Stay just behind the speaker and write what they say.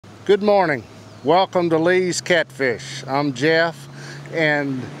Good morning. Welcome to Lee's Catfish. I'm Jeff,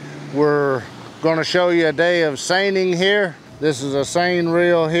 and we're going to show you a day of seining here. This is a seine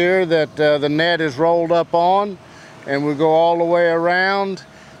reel here that the net is rolled up on, and we go all the way around.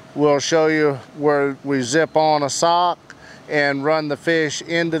 We'll show you where we zip on a sock and run the fish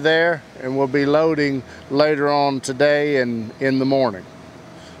into there, and we'll be loading later on today and in the morning.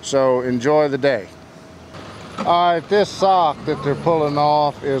 So enjoy the day. All right, this sock that they're pulling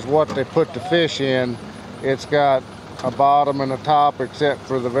off is what they put the fish in. It's got a bottom and a top except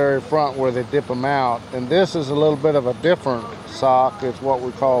for the very front where they dip them out. And this is a little bit of a different sock. It's what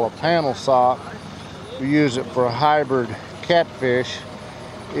we call a panel sock. We use it for a hybrid catfish.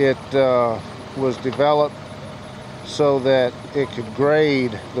 It was developed so that it could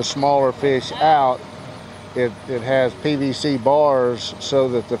grade the smaller fish out. It has PVC bars so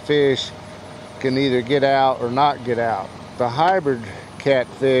that the fish can either get out or not get out. The hybrid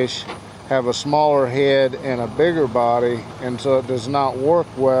catfish have a smaller head and a bigger body, and so it does not work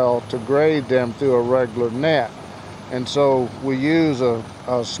well to grade them through a regular net. And so we use a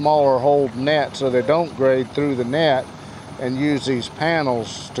smaller holed net so they don't grade through the net, and use these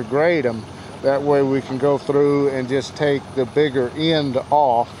panels to grade them. That way we can go through and just take the bigger end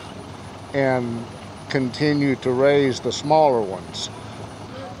off and continue to raise the smaller ones.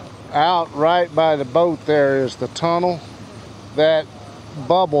 Out right by the boat there is the tunnel. That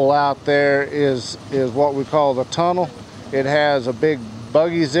bubble out there is what we call the tunnel. It has a big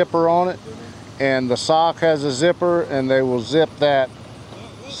buggy zipper on it, and the sock has a zipper, and they will zip that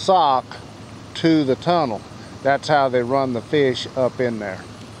sock to the tunnel. That's how they run the fish up in there.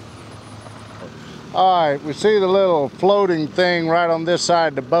 All right, we see the little floating thing right on this side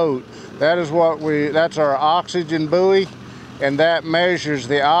of the boat. That's our oxygen buoy, and that measures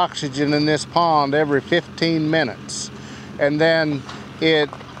the oxygen in this pond every 15 minutes. And then it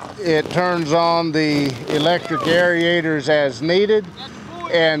turns on the electric aerators as needed,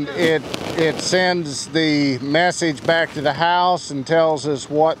 and it sends the message back to the house and tells us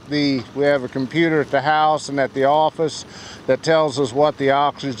we have a computer at the house and at the office that tells us what the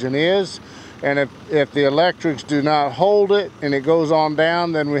oxygen is. And if the electrics do not hold it and it goes on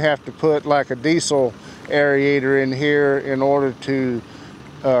down, then we have to put like a diesel aerator in here in order to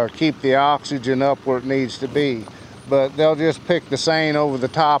keep the oxygen up where it needs to be. But they'll just pick the seine over the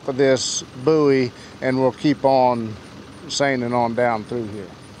top of this buoy, and we'll keep on seining on down through here.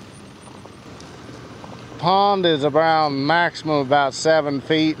 Pond is around maximum about 7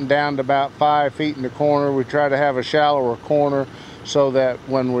 feet and down to about 5 feet in the corner. We try to have a shallower corner so that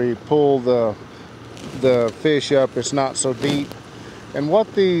when we pull the fish up, it's not so deep. And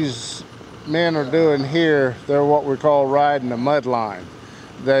what these men are doing here, they're what we call riding a mud line.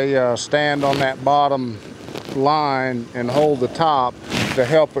 They stand on that bottom line and hold the top to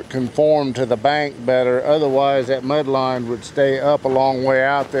help it conform to the bank better. Otherwise that mud line would stay up a long way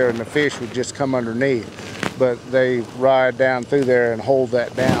out there and the fish would just come underneath. But they ride down through there and hold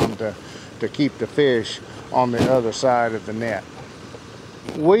that down to keep the fish on the other side of the net.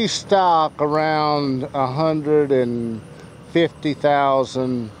 We stock around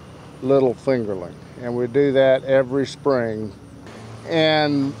 150,000 little fingerling, and we do that every spring.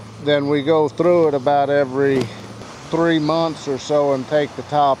 And then we go through it about every 3 months or so and take the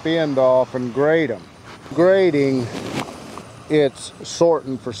top end off and grade them. Grading, it's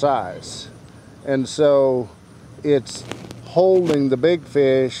sorting for size. And so it's holding the big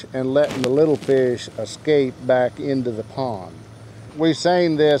fish and letting the little fish escape back into the pond. We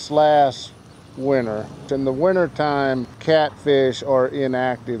seined this last winter. In the wintertime, catfish are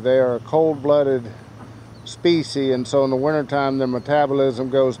inactive. They are a cold-blooded species, and so in the wintertime their metabolism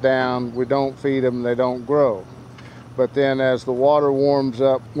goes down. We don't feed them, they don't grow. But then as the water warms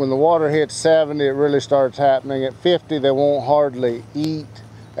up, when the water hits 70, it really starts happening. At 50, they won't hardly eat.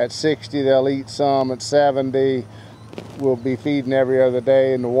 At 60, they'll eat some. At 70, we'll be feeding every other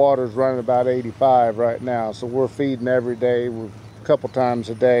day, and the water's running about 85 right now. So we're feeding every day, a couple times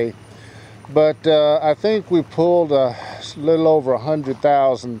a day. But I think we pulled a little over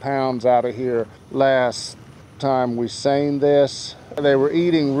 100,000 pounds out of here last time we seined this. They were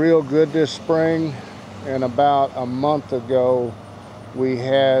eating real good this spring, and about a month ago we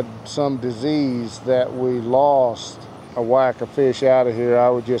had some disease that we lost a whack of fish out of here. I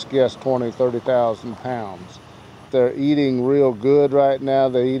would just guess 20,000 to 30,000 pounds. They're eating real good right now.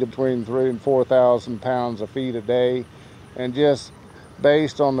 They eat between 3,000 and 4,000 pounds of feed a day, and just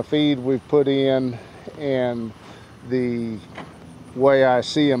based on the feed we've put in and the way I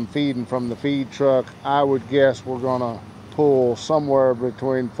see them feeding from the feed truck, I would guess we're gonna pull somewhere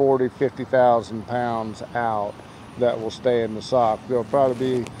between 40,000 to 50,000 pounds out that will stay in the sock. There'll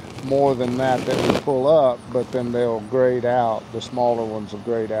probably be more than that we pull up, but then they'll grade out. The smaller ones will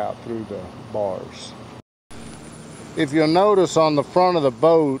grade out through the bars. If you'll notice, on the front of the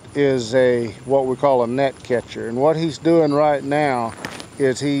boat is what we call a net catcher, and what he's doing right now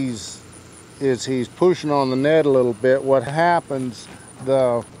is he's pushing on the net a little bit. What happens,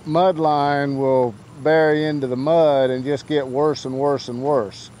 the mud line will bury into the mud and just get worse and worse and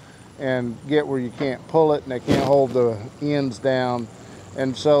worse, and get where you can't pull it and they can't hold the ends down.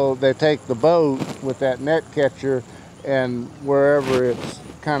 And so they take the boat with that net catcher, and wherever it's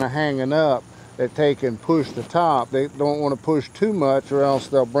kind of hanging up, they take and push the top. They don't want to push too much, or else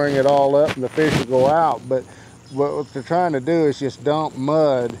they'll bring it all up and the fish will go out. But what they're trying to do is just dump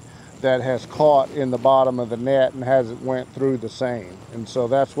mud that has caught in the bottom of the net and hasn't went through the seine. And so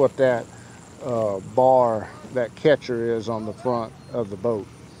that's what that bar, that catcher, is on the front of the boat.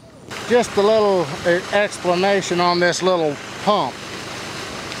 Just a little explanation on this little pump.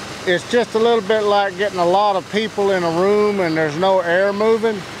 It's just a little bit like getting a lot of people in a room and there's no air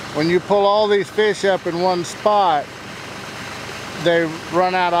moving. When you pull all these fish up in one spot, they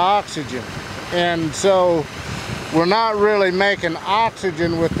run out of oxygen. And so we're not really making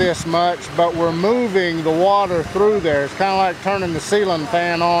oxygen with this much, but we're moving the water through there. It's kind of like turning the ceiling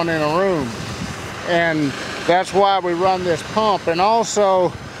fan on in a room. And that's why we run this pump. And also,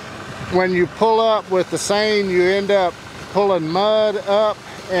 when you pull up with the seine, you end up pulling mud up,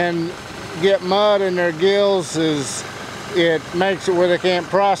 and get mud in their gills. It makes it where they can't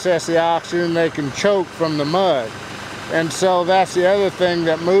process the oxygen. They can choke from the mud. And so that's the other thing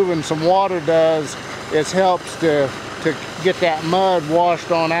that moving some water does. It helps to get that mud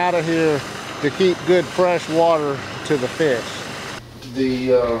washed on out of here, to keep good fresh water to the fish. We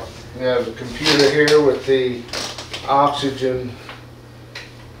have the computer here with the oxygen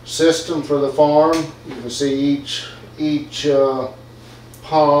system for the farm. You can see each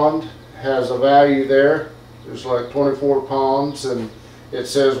pond has a value there. There's like 24 ponds, and it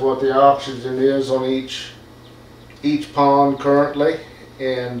says what the oxygen is on each pond currently.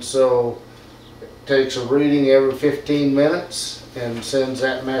 And so it takes a reading every 15 minutes and sends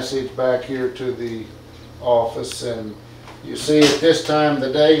that message back here to the office. And you see at this time of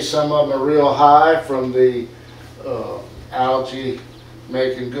the day, some of them are real high from the algae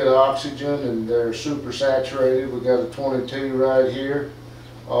making good oxygen, and they're super saturated. We got a 22 right here.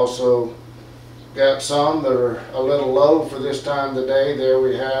 Also got some that are a little low for this time of the day. There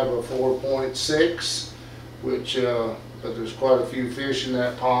we have a 4.6, which but there's quite a few fish in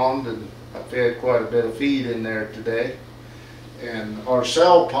that pond, and I've fed quite a bit of feed in there today. And our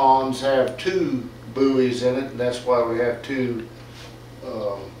cell ponds have 2 buoys in it, and that's why we have 2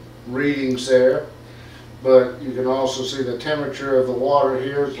 readings there. But you can also see the temperature of the water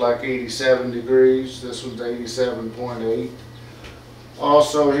here is like 87 degrees. This one's 87.8.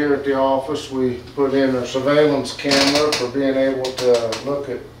 Also here at the office, we put in a surveillance camera for being able to look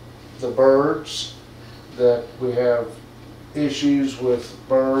at the birds. That we have issues with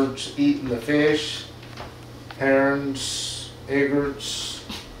birds eating the fish, herons, egrets,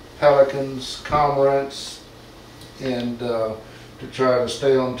 pelicans, cormorants, and to try to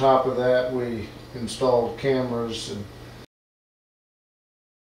stay on top of that, we installed cameras and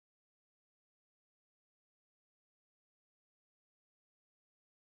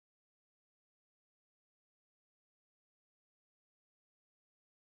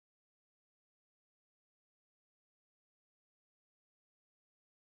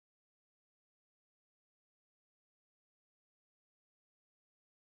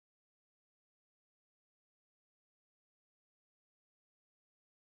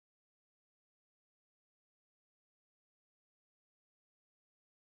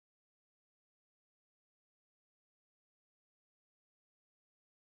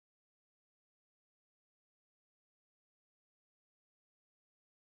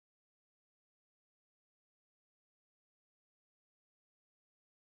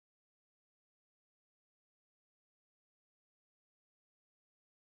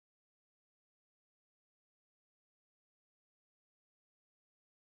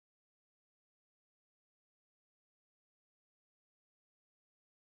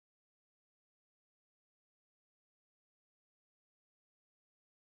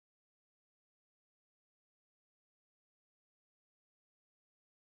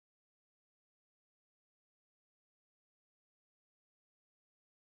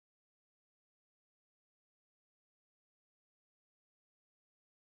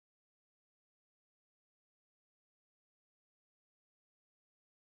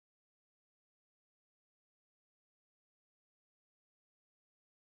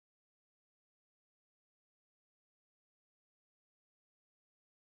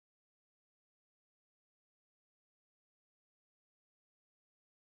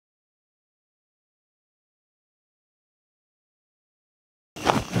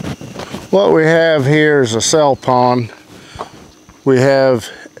What we have here is a cell pond. We have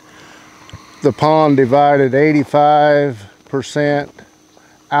the pond divided 85%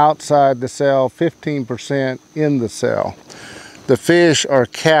 outside the cell, 15% in the cell. The fish are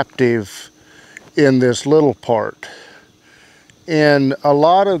captive in this little part. And a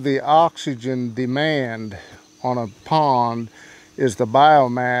lot of the oxygen demand on a pond is the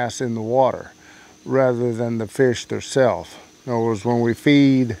biomass in the water rather than the fish themselves. In other words, when we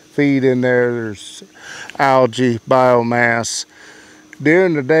feed in there, there's algae, biomass.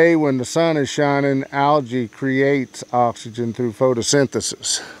 During the day when the sun is shining, algae creates oxygen through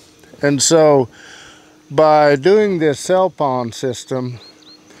photosynthesis. And so by doing this cell pond system,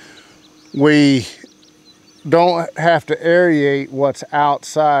 we don't have to aerate what's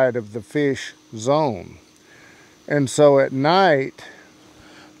outside of the fish zone. And so at night,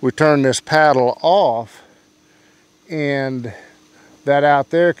 we turn this paddle off, and that out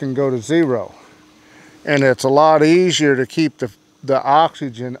there can go to zero. And it's a lot easier to keep the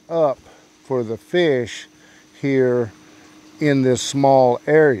oxygen up for the fish here in this small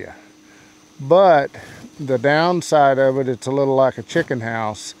area. But the downside of it, it's a little like a chicken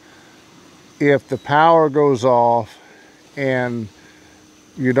house. If the power goes off and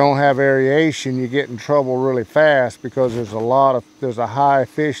you don't have aeration, you get in trouble really fast because there's a high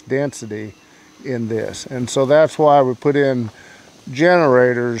fish density in this. And so that's why we put in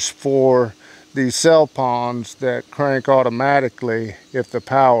generators for these cell ponds that crank automatically if the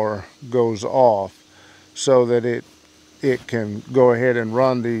power goes off, so that it can go ahead and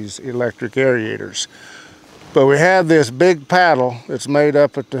run these electric aerators. But we have this big paddle. It's made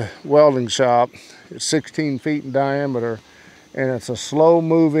up at the welding shop. It's 16 feet in diameter, and it's a slow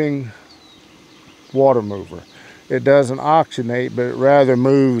moving water mover. It doesn't oxygenate, but it rather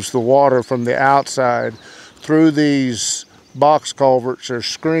moves the water from the outside through these box culverts or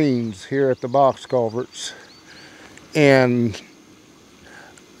screens here at the box culverts, and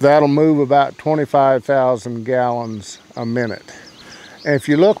that'll move about 25,000 gallons a minute. And if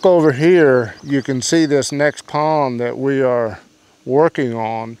you look over here, you can see this next pond that we are working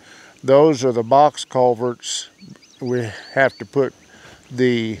on. Those are the box culverts. We have to put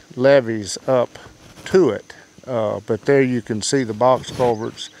the levees up to it. But there you can see the box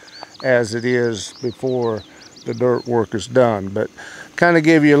culverts as it is before the dirt work is done. But kind of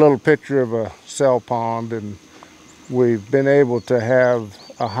give you a little picture of a cell pond, and we've been able to have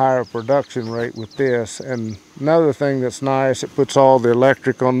a higher production rate with this. And another thing that's nice, it puts all the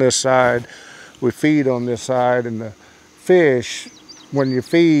electric on this side. We feed on this side, and the fish, when you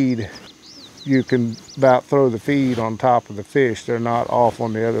feed, you can about throw the feed on top of the fish. They're not off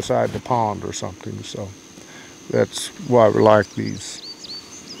on the other side of the pond or something. So that's why we like these.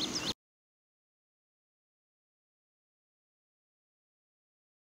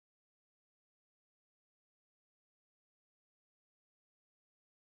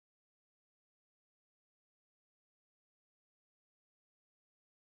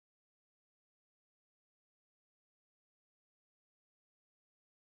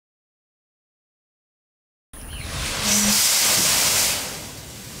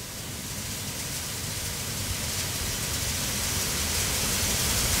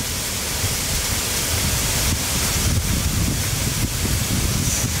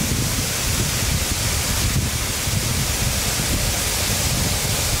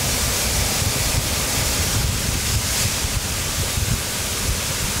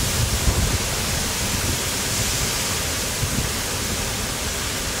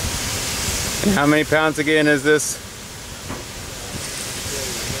 How many pounds again is this?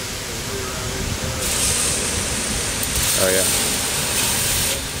 Oh yeah.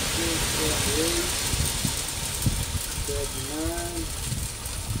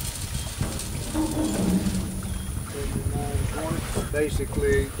 Basically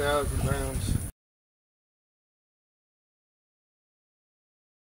 8,000 pounds.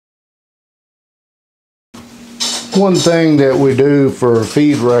 One thing that we do for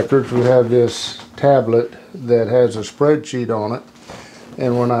feed records, we have this tablet that has a spreadsheet on it,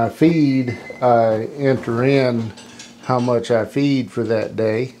 and when I feed, I enter in how much I feed for that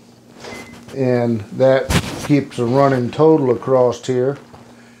day, and that keeps a running total across here.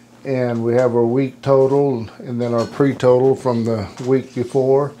 And we have our week total, and then our pre-total from the week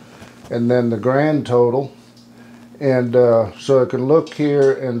before, and then the grand total. And so I can look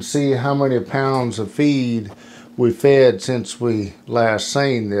here and see how many pounds of feed we fed since we last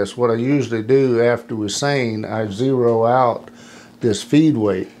seined this. What I usually do after we seine, I zero out this feed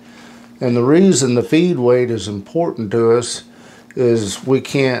weight. And the reason the feed weight is important to us is we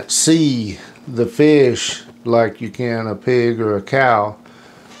can't see the fish like you can a pig or a cow.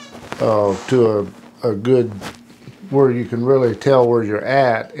 to a good, where you can really tell where you're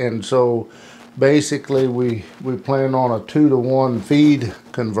at. And so basically we plan on a 2-to-1 feed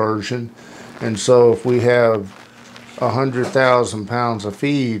conversion. And so if we have 100,000 pounds of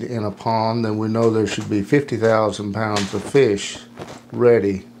feed in a pond, then we know there should be 50,000 pounds of fish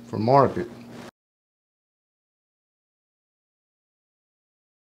ready for market.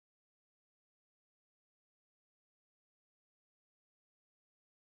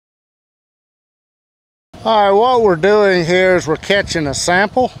 All right, what we're doing here is we're catching a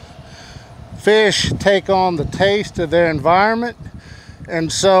sample. Fish take on the taste of their environment,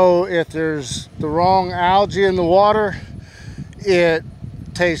 and so if there's the wrong algae in the water, it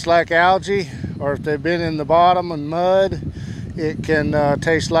tastes like algae, or if they've been in the bottom and mud, it can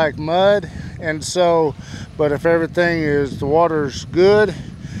taste like mud. And so, but if everything is, the water's good,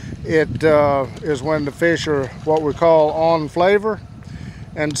 it is when the fish are what we call on flavor.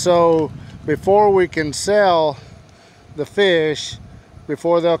 And so before we can sell the fish,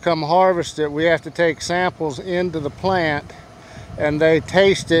 before they'll come harvest it, we have to take samples into the plant and they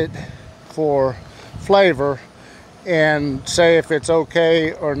taste it for flavor and say if it's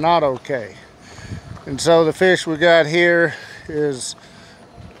okay or not okay. And so the fish we got here is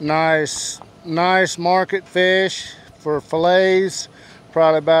nice market fish for fillets,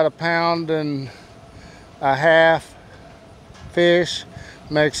 probably about 1.5 pounds fish.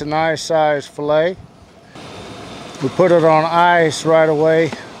 Makes a nice size fillet. We put it on ice right away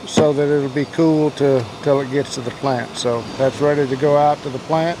so that it'll be cool till it gets to the plant. So that's ready to go out to the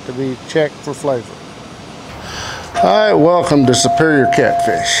plant to be checked for flavor. All right, welcome to Superior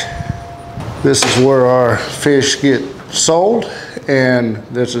Catfish. This is where our fish get sold, and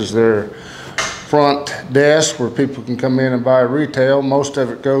this is their front desk where people can come in and buy retail. Most of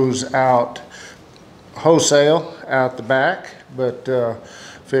it goes out wholesale out the back, but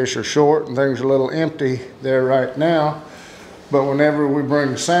fish are short and things are a little empty there right now. But whenever we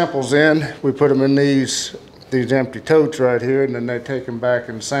bring samples in, we put them in these empty totes right here, and then they take them back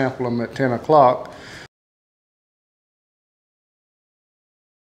and sample them at 10 o'clock.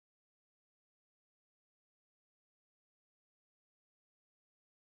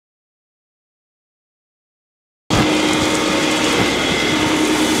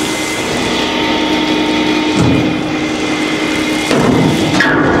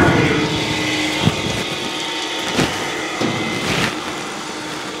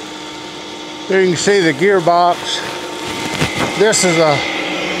 Here you can see the gearbox. This is a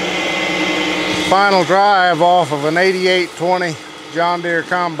final drive off of an 8820 John Deere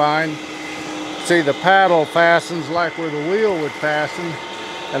combine. See, the paddle fastens like where the wheel would fasten,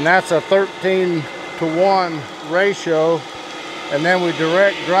 and that's a 13-to-1 ratio. And then we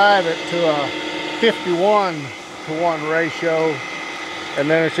direct drive it to a 51-to-1 ratio, and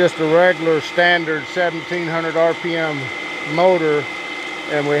then it's just a regular standard 1700 RPM motor.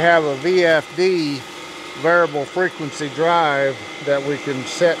 And we have a VFD, variable frequency drive, that we can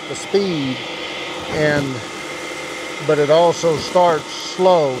set the speed, but it also starts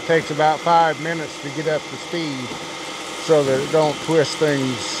slow. It takes about 5 minutes to get up to speed so that it don't twist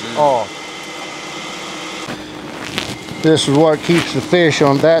things off. This is what keeps the fish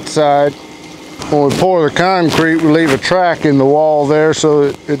on that side. When we pour the concrete, we leave a track in the wall there so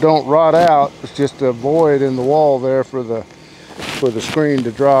it don't rot out. It's just a void in the wall there for the screen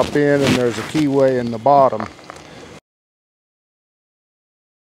to drop in, and there's a keyway in the bottom.